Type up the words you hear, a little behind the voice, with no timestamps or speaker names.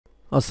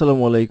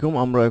আসসালামু আলাইকুম।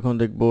 আমরা এখন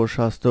দেখব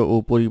স্বাস্থ্য ও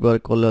পরিবার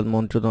কল্যাণ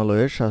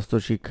মন্ত্রণালয়ের স্বাস্থ্য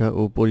শিক্ষা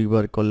ও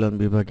পরিবার কল্যাণ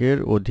বিভাগের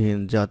অধীন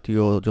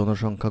জাতীয়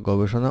জনসংখ্যা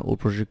গবেষণা ও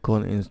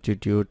প্রশিক্ষণ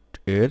ইনস্টিটিউট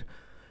এর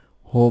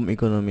হোম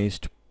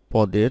ইকোনমিস্ট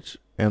পদের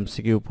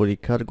এমসিকিউ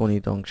পরীক্ষার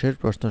গণিত অংশের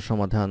প্রশ্ন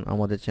সমাধান।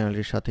 আমাদের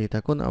চ্যানেলটির সাথেই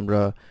থাকুন।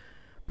 আমরা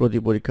প্রতি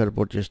পরীক্ষার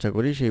পর চেষ্টা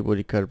করি সেই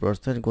পরীক্ষার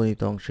প্রশ্নের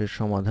গণিত অংশের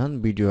সমাধান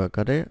ভিডিও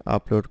আকারে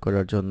আপলোড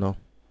করার জন্য।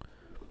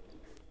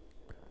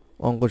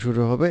 অঙ্ক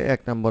শুরু হবে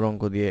 1 নম্বর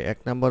অঙ্ক দিয়ে। 1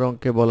 নম্বর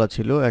অঙ্কে বলা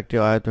ছিল একটি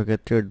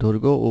আয়তক্ষেত্রের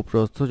দৈর্ঘ্য ও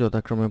প্রস্থ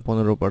যথাক্রমে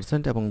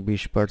 15% এবং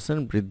 20%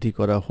 বৃদ্ধি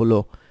করা হলো।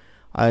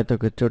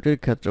 আয়তক্ষেত্রটির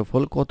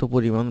ক্ষেত্রফল কত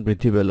পরিমাণ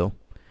বৃদ্ধি পেল?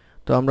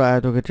 তো আমরা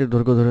আয়তক্ষেত্রের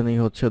দৈর্ঘ্য ধরে নিই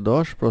হচ্ছে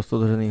 10, প্রস্থ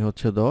ধরে নিই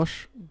হচ্ছে 10।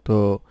 তো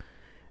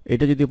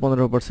এটা যদি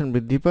 15%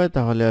 বৃদ্ধি পায়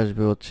তাহলে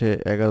আসবে হচ্ছে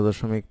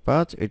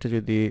 11.5। এটা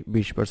যদি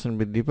 20%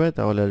 বৃদ্ধি পায়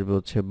তাহলে আসবে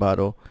হচ্ছে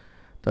 12।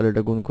 তাহলে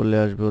এটা গুণ করলে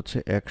আসবে হচ্ছে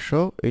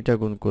 100, এটা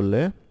গুণ করলে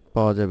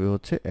পাওয়া যাবে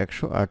হচ্ছে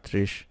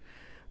 138।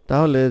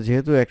 তাহলে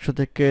যেহেতু 100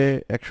 থেকে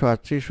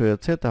 138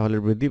 হয়েছে তাহলে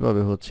বৃদ্ধি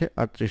পাবে হচ্ছে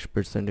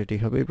 38%। এটি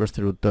হবে এই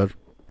প্রশ্নের উত্তর।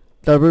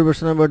 তারপর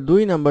প্রশ্ন নাম্বার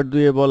 2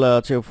 এ বলা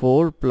আছে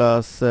 4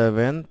 +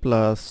 7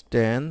 +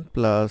 10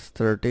 +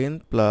 13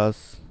 প্লাস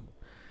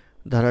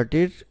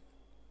ধারাটির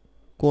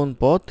কোন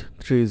পদ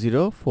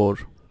 304?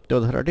 তো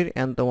ধারাটির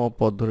nতম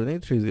পদ ধরে নিই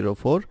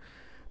 304।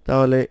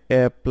 তাহলে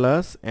a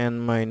 + n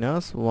 - 1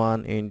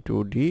 *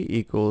 d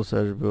ইকুয়ালস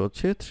আসবে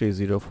হচ্ছে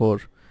 304।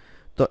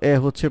 তো a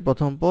হচ্ছে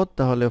প্রথম পদ,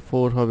 তাহলে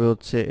 4 হবে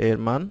হচ্ছে এর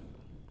মান।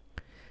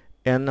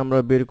 n আমরা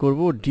বের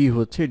করব, d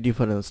হচ্ছে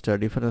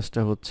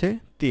ডিফারেন্সটা হচ্ছে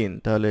 3,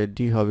 তাহলে d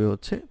হবে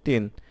হচ্ছে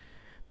 3।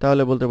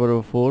 তাহলে বলতে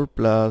পারবো 4 +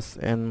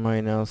 n -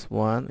 1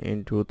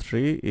 *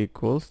 3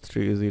 ইকুয়ালস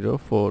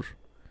 304,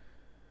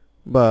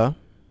 বা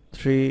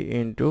 3 *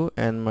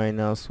 n -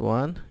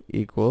 1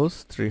 ইকুয়ালস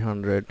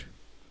 300,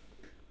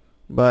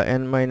 বা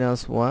n -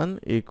 1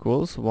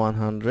 ইকুয়ালস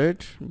 100,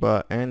 বা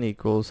n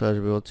ইকুয়ালস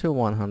আসবে হচ্ছে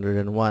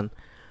 101,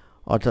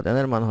 অর্থাৎ n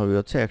এর মান হবে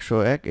হচ্ছে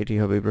 101। এটি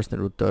হবে এই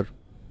প্রশ্নের উত্তর।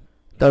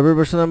 তারপর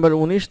প্রশ্ন নাম্বার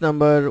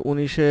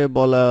 19 এ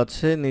বলা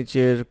আছে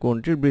নিচের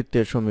কোনটির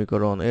বৃত্তের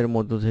সমীকরণ? এর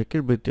মধ্য থেকে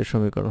বৃত্তের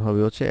সমীকরণ হবে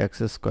হচ্ছে x²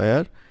 +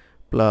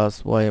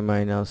 y -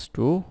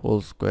 2 whole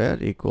square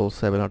equal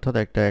 7, অর্থাৎ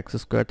একটা x²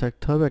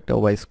 থাকতে হবে, একটা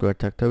y²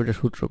 থাকতে হবে। এটা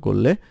সূত্র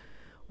করলে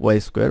y²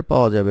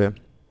 পাওয়া যাবে।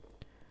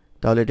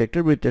 তাহলে এটা একটা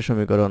বৃত্তের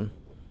সমীকরণ।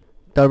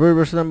 তারপর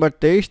প্রশ্ন নাম্বার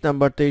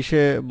 23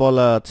 এ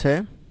বলা আছে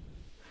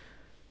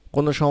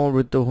কোন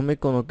সমবৃত্ত ভূমি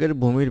কোণকের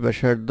ভূমির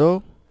ব্যাসার্ধ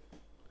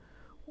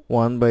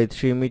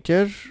 1/3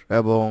 মিটার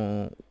এবং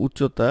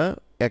উচ্চতা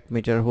 1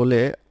 মিটার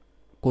হলে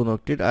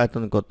কোণকটির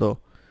আয়তন কত?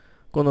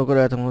 কোণকের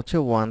আয়তন হচ্ছে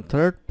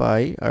 1/3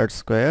 পাই r²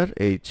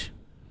 h।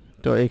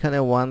 তো এখানে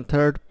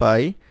 1/3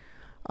 পাই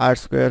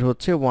r²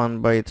 হচ্ছে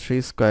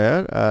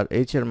 1/3² আর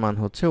h এর মান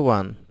হচ্ছে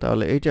 1,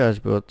 তাহলে এইটা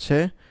আসবে হচ্ছে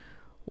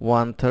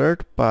 1/3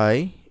 পাই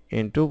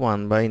ইন্টু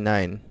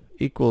 1/9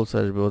 ইকুয়ালস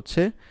আসবে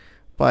হচ্ছে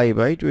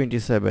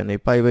π/27। এই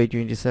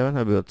π/27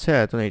 হবে হচ্ছে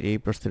আয়তন। এই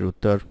প্রশ্নের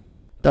উত্তর।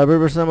 তারপর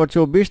প্রশ্ন নাম্বার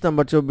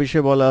 24 এ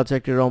বলা আছে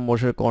একটি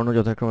রম্বসের কর্ণ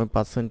যথাক্রমে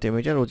 5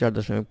 সেন্টিমিটার ও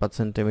 4.5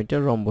 সেন্টিমিটার।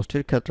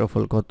 রম্বসটির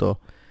ক্ষেত্রফল কত?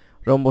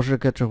 রম্বসের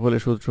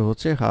ক্ষেত্রফলের সূত্র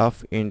হচ্ছে হাফ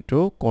ইন্টু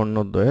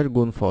কর্ণদ্বয়ের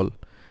গুণফল।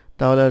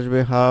 তাহলে আসবে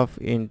হাফ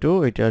ইন্টু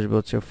এটা আসবে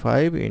হচ্ছে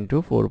 5 ইন্টু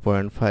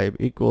 4.5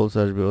 ইকুয়ালস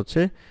আসবে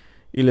হচ্ছে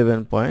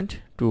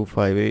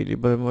 11.25। এই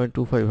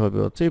 11.25 হবে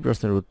হচ্ছে এই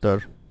প্রশ্নের উত্তর।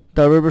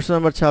 তারপর প্রশ্ন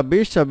নাম্বার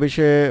 26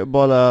 এ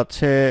বলা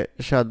আছে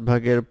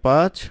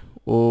 7/5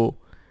 ও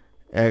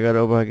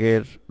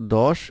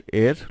 11/10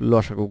 এর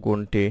লসাগু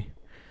কোনটি?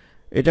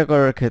 এটা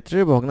করার ক্ষেত্রে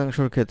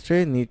ভগ্নাংশের ক্ষেত্রে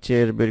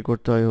নিচের বের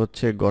করতে হয়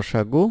হচ্ছে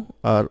গসাগু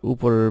আর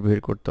উপরের বের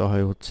করতে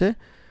হয় হচ্ছে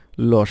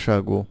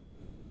লসাগু।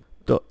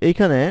 তো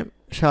এইখানে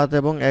 7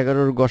 এবং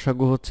 11-র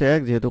গসাগু হচ্ছে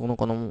 1, যেহেতু কোনো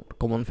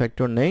কমন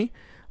ফ্যাক্টর নেই।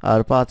 আর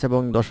 5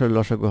 এবং 10-এর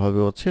লসাগু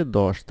হবে হচ্ছে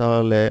 10।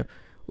 তাহলে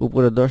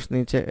উপরে 10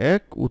 নিচে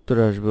 1,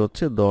 উত্তরে আসবে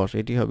হচ্ছে 10।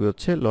 এটি হবে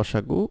হচ্ছে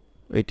লসাগু।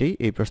 এটাই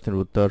এই প্রশ্নের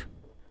উত্তর।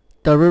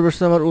 তারপরে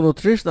প্রশ্ন নাম্বার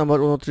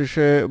 29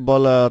 এ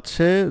বলা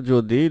আছে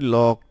যদি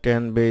log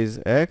 10 বেস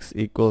x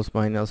ইকুয়ালস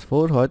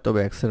 -4 হয় তবে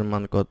x এর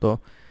মান কত?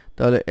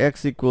 তাহলে x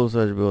ইকুয়ালস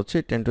আসবে হচ্ছে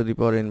 10 to the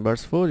power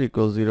inverse 4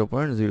 equals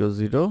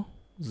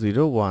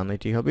 0.0001।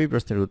 এটি হবে এই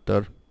প্রশ্নের উত্তর।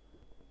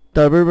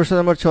 তারপরে প্রশ্ন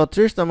নাম্বার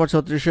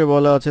 36 এ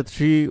বলা আছে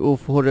 3 ও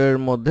 4 এর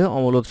মধ্যে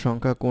অমূলদ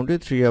সংখ্যা কোনটি?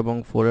 3 এবং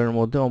 4 এর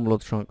মধ্যে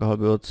অমূলদ সংখ্যা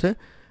হবে হচ্ছে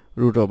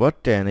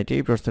 √10। এটি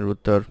এই প্রশ্নের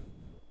উত্তর।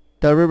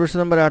 তারপরে প্রশ্ন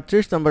নাম্বার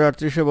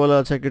 38 এ বলা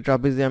আছে একটি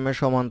ট্রাপিজিয়ামের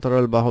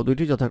সমান্তরাল বাহু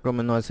দুইটি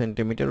যথাক্রমে 9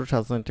 সেন্টিমিটার ও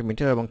 7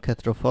 সেন্টিমিটার এবং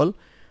ক্ষেত্রফল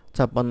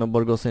 56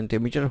 বর্গ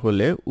সেন্টিমিটার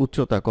হলে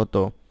উচ্চতা কত?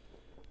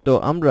 তো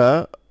আমরা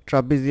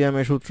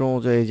ট্রাপিজিয়ামের সূত্র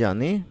অনুযায়ী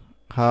জানি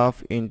হাফ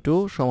ইন্টু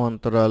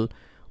সমান্তরাল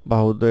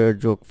বাহুদ্বয়ের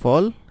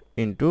যোগফল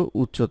ইন্টু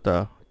উচ্চতা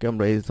কে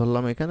আমরা h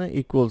ধরলাম, এখানে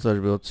ইকুয়ালস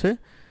আসবে হচ্ছে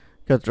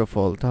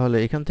ক্ষেত্রফল। তাহলে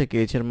এখান থেকে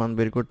h এর মান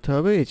বের করতে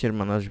হবে। h এর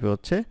মান আসবে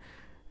হচ্ছে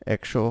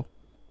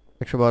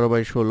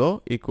 112/16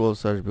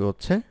 ইকুয়ালস আসবে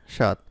হচ্ছে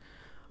 7,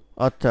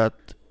 অর্থাৎ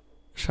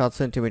 7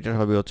 সেন্টিমিটার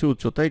হবে হচ্ছে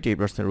উচ্চতা। এটি এই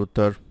প্রশ্নের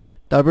উত্তর।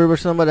 তারপর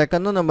প্রশ্ন নাম্বার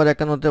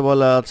 51 তে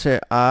বলা আছে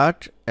 8,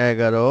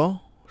 11,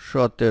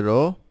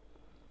 17,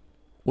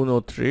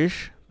 29,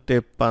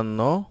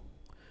 53,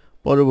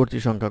 পরবর্তী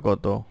সংখ্যা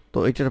কত? তো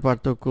এটার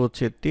পার্থক্য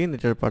হচ্ছে 3,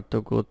 এটার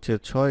পার্থক্য হচ্ছে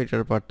 6,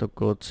 এটার পার্থক্য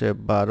হচ্ছে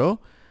 12,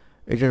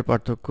 এটার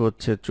পার্থক্য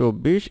হচ্ছে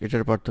 24,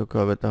 এটার পার্থক্য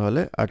হবে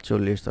তাহলে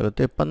 48। তাহলে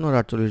 53 আর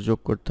 48 যোগ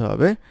করতে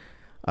হবে,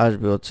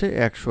 আসবে হচ্ছে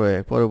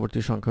 101। পরবর্তী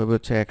সংখ্যা হবে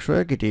হচ্ছে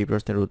 101। এটি এই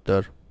প্রশ্নের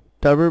উত্তর।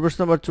 তারপর প্রশ্ন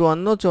নাম্বার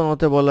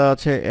 54তে বলা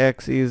আছে x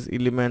is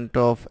element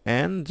of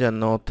n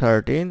যেন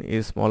 13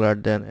 is smaller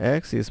than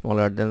x is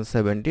smaller than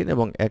 17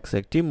 এবং x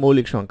একটি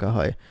মৌলিক সংখ্যা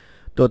হয়।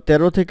 তো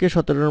 13 থেকে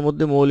 17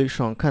 মধ্যে মৌলিক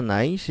সংখ্যা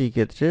নাই, সেই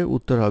ক্ষেত্রে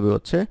উত্তর হবে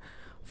হচ্ছে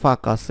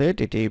ফাঁকা সেট।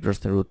 এটি এই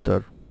প্রশ্নের উত্তর।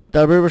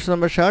 তারপরে প্রশ্ন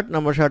নাম্বার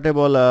 60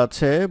 বলা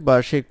আছে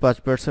বার্ষিক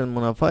 5%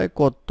 মুনাফায়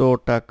কত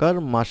টাকার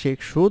মাসিক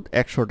সুদ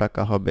 100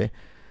 টাকা হবে।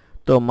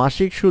 তো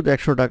মাসিক সুদ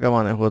 100 টাকা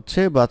মানে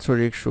হচ্ছে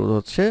বাৎসরিক সুদ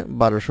হচ্ছে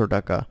 1200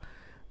 টাকা।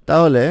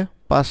 তাহলে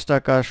 5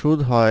 টাকা সুদ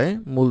হয়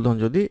মূলধন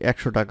যদি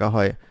 100 টাকা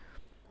হয়,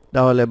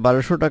 তাহলে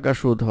 1200 টাকা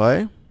সুদ হয়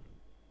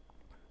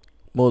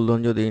মূলধন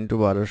যদি ইন্টু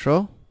 1200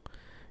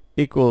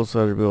 ইকুয়ালস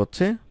আসবে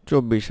হচ্ছে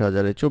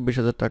 24,000।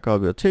 24,000 টাকা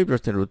হবে হচ্ছে এই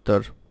প্রশ্নের উত্তর।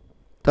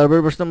 তারপর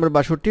প্রশ্ন নম্বর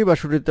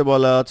 62তে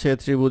বলা আছে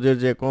ত্রিভুজের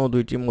যে কোনো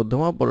দুইটি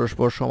মধ্যমা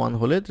পরস্পর সমান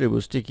হলে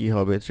ত্রিভুজটি কি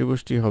হবে?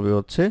 ত্রিভুজটি হবে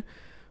হচ্ছে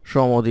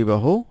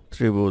সমদ্বিবাহু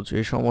ত্রিভুজ।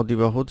 এই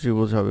সমদ্বিবাহু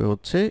ত্রিভুজ হবে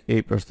হচ্ছে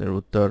এই প্রশ্নের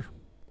উত্তর।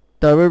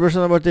 তারপর প্রশ্ন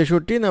নম্বর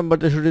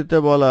 63তে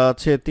বলা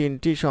আছে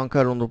তিনটি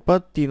সংখ্যার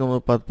অনুপাত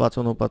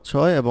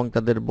 3:5:6 এবং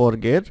তাদের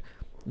বর্গের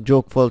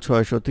যোগফল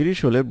 630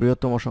 হলে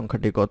বৃহত্তম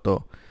সংখ্যাটি কত?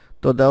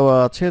 তো দেওয়া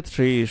আছে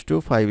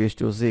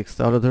 3:5:6।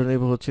 তাহলে ধরে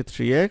নেব হচ্ছে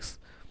 3x,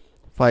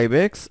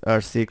 5x আর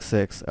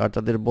 6x, আর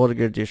তাদের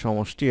বর্গের যে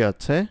সমষ্টি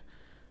আছে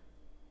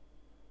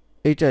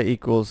এইটা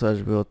ইকুয়ালস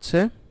আসবে হচ্ছে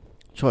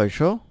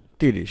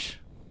 630।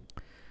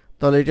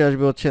 তাহলে এটা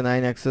আসবে হচ্ছে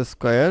 9x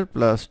square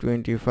plus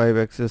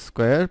 25x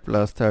square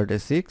plus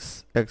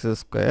 36x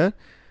square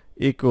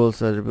equals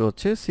আসবে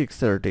হচ্ছে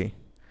 630।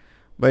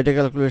 বা এটা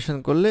ক্যালকুলেশন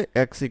করলে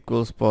x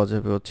ইকুয়ালস পাওয়া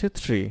যাবে হচ্ছে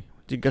 3।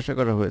 জিজ্ঞাসা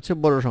করা হয়েছে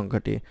বড়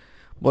সংখ্যাটি।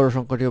 বড়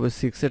সংখ্যাটি হবে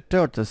 6 এরটা,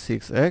 অর্থাৎ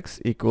 6x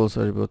ইকুয়ালস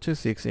আসবে হচ্ছে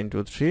 6 ইন্টু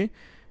 3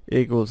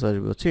 ইকুয়ালস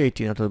আসবে হচ্ছে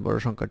 18, অর্থাৎ বড়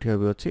সংখ্যাটি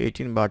হবে হচ্ছে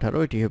 18 বা 18।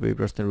 এটি হবে এই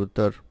প্রশ্নের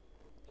উত্তর।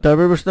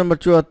 তারপর প্রশ্ন নাম্বার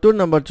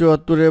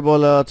 74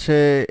 বলা আছে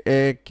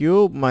a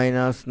cube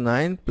minus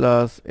 9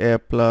 plus a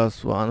plus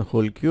 1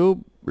 whole cube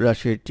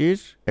রাশিটির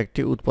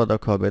একটি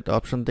উৎপাদক হবে। তো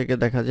অপশন থেকে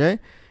দেখা যায়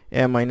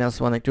a মাইনাস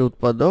 1 একটি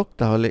উৎপাদক,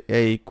 তাহলে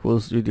a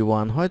ইকুয়ালস যদি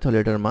 1 হয় তাহলে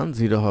এটার মান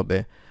 0 হবে।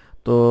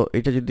 তো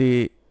এটা যদি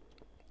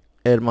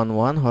এর মান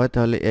 1 হয়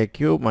তাহলে a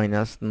cube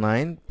minus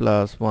 9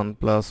 plus 1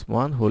 plus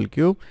 1 whole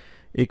cube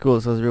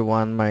equals আসবে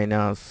 1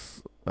 মাইনাস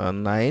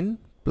 9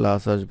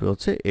 প্লাস আসবে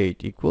হচ্ছে 8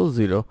 ইকুয়াল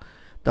 0।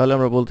 তাহলে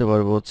আমরা বলতে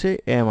পারবো হচ্ছে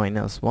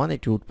a-1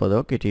 একটি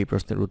উৎপাদক। এটি এই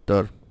প্রশ্নের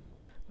উত্তর।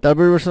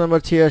 তারপর প্রশ্ন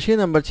নাম্বার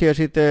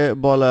 86তে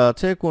বলা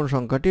আছে কোন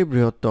সংখ্যাটি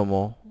বৃহত্তম?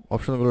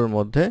 অপশনগুলোর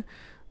মধ্যে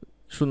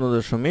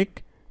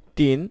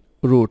 0.3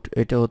 রুট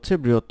এটা হচ্ছে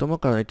বৃহত্তম,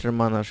 কারণ এটার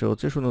মান আসে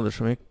হচ্ছে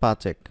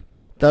 0.51।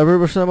 তারপর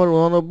প্রশ্ন নাম্বার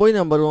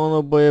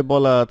 89 এ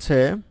বলা আছে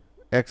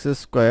x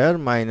square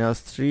minus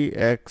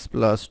 3x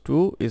plus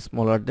 2 is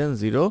smaller দেন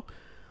 0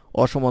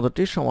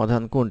 অসমতাটির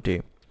সমাধান কোনটি?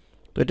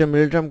 তো এটা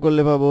মিডল টার্ম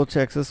করলে পাবো হচ্ছে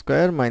x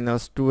square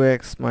minus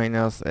 2x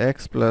minus x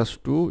plus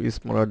 2 is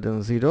smaller দেন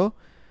 0,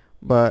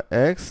 বা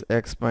x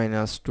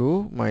minus 2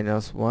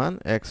 minus 1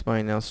 x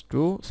minus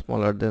 2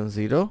 smaller দেন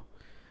 0,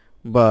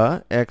 বা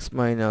x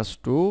minus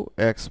 2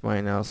 x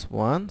minus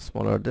 1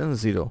 smaller দেন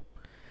 0।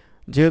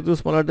 যেহেতু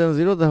স্মলার দেন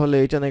 0 তাহলে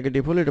এটা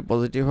নেগেটিভ হলে এটা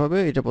পজিটিভ হবে,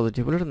 এটা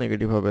পজিটিভ হলে এটা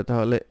নেগেটিভ হবে।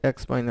 তাহলে x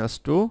মাইনাস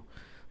 2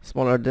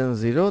 স্মলার দেন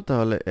 0,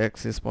 তাহলে x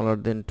is smaller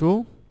then 2,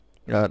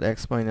 R x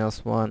minus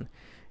 1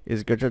 is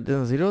greater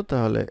than 0,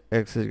 তাহলে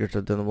x is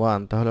greater than 1।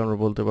 তাহলে আমরা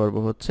বলতে পারবো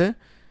হচ্ছে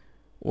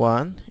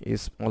 1 is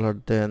smaller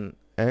than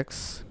x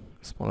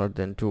smaller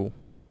than 2।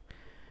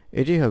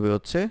 এটি হবে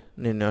হচ্ছে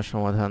নির্ণয়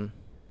সমাধান।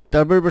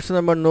 তারপর প্রশ্ন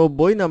নাম্বার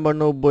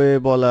 90 এ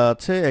বলা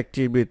আছে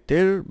একটি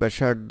বৃত্তের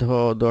ব্যাসার্ধ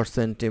 10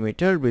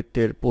 সেন্টিমিটার,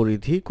 বৃত্তের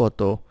পরিধি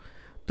কত?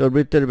 তো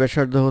বৃত্তের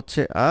ব্যাসার্ধ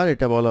হচ্ছে r,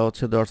 এটা বলা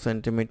হচ্ছে 10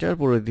 সেন্টিমিটার,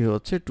 পরিধি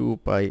হচ্ছে 2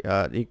 পাই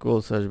r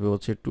ইকুয়ালস আসবে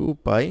হচ্ছে 2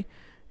 পাই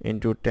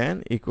ইন্টু 10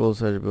 ইকুয়ালস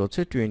আসবে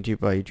হচ্ছে 20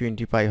 পাই।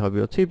 20 পাই হবে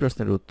হচ্ছে এই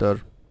প্রশ্নের উত্তর।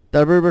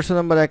 তারপর প্রশ্ন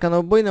নাম্বার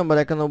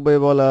 91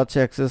 বলা আছে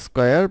x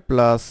square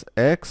plus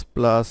x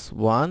plus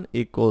 1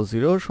 equal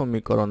 0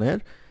 সমীকরণের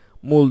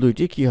মূল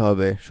দুইটি কি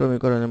হবে?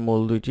 সমীকরণের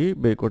মূল দুইটি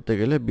বের করতে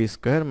গেলে b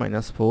স্কয়ার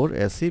মাইনাস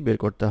 4ac বের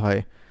করতে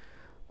হয়।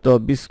 তো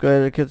b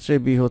স্কয়ারের ক্ষেত্রে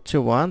b হচ্ছে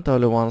 1,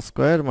 তাহলে 1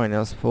 স্কয়ার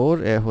মাইনাস 4,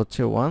 a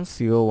হচ্ছে 1, c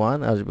ও 1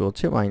 আসবে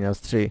হচ্ছে মাইনাস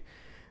 3।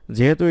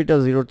 যেহেতু এটা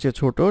 0-র চেয়ে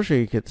ছোট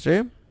সেই ক্ষেত্রে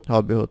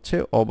হবে হচ্ছে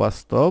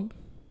অবাস্তব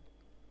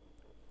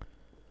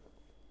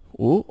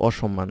ও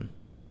অসমান।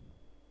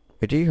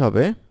 এটাই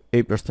হবে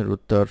এই প্রশ্নের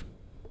উত্তর।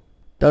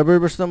 তারপরে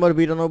প্রশ্ন নাম্বার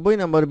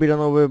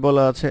 92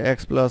 বলা আছে x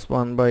plus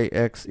 1 by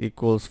x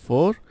equals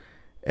 4,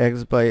 x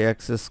by x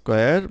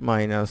square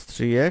minus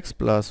 3x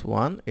plus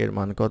 1 এর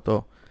মান কত?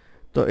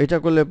 তো এটা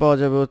করলে পাওয়া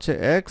যাবে হচ্ছে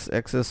x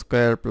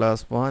স্কয়ার প্লাস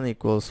 1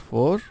 ইকুয়ালস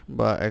 4,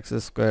 বা x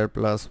square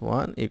plus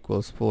 1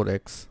 equals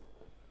 4x,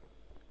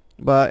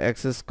 বা x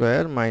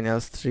square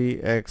minus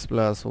 3x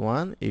plus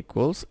 1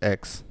 equals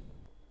x।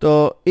 তো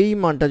এই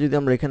মানটা যদি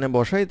আমরা এখানে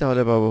বসাই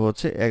তাহলে পাবো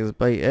হচ্ছে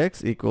x/x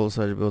ইকুয়ালস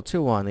আসবে হচ্ছে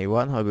 1, এই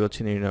 1 হবে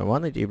হচ্ছে নির্ণয়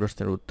 1, এটি এই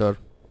প্রশ্নের উত্তর।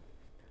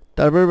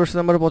 তারপরে প্রশ্ন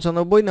নাম্বার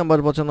 95, নাম্বার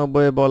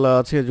 95 এ বলা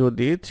আছে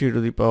যদি 3 to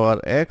the power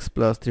x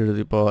plus 3 to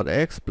the power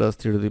x plus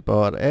 3 to the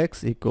power x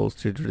equals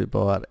 3 to the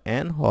power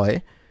n হয়,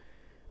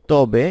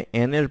 তবে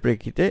n এর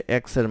প্রেক্ষিতে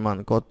x এর মান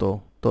কত?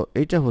 তো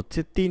এটা হচ্ছে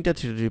 3টা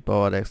 3 টু দি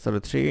পাওয়ার x,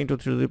 তাহলে 3 into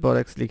 3 to the power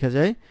x লেখা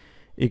যায়,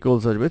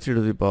 ইকুয়ালস আসবে 3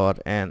 টু দি পাওয়ার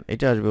n,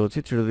 এটা আসবে হচ্ছে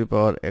 3 to the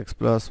power x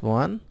plus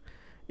 1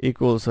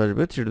 equals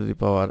আসবে 3 টু দি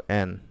পাওয়ার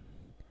n।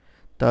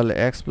 তাহলে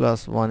x plus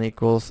 1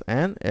 equals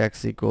n, x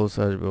equals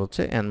আসবে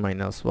হচ্ছে n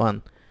মাইনাস 1,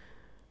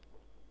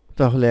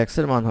 তাহলে x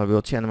এর মান হবে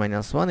হচ্ছে n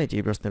মাইনাস 1, এটি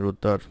এই প্রশ্নের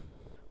উত্তর।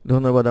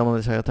 ধন্যবাদ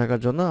আমাদের সাথে থাকার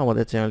জন্য।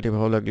 আমাদের চ্যানেলটি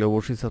ভালো লাগলে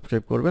অবশ্যই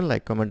সাবস্ক্রাইব করবেন,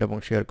 লাইক কমেন্ট এবং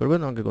শেয়ার করবেন।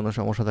 অঙ্কে কোনো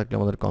সমস্যা থাকলে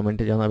আমাদের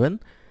কমেন্টে জানাবেন,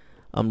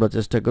 আমরা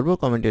চেষ্টা করব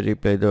কমেন্টে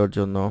রিপ্লাই দেওয়ার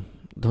জন্য।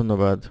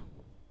 ধন্যবাদ।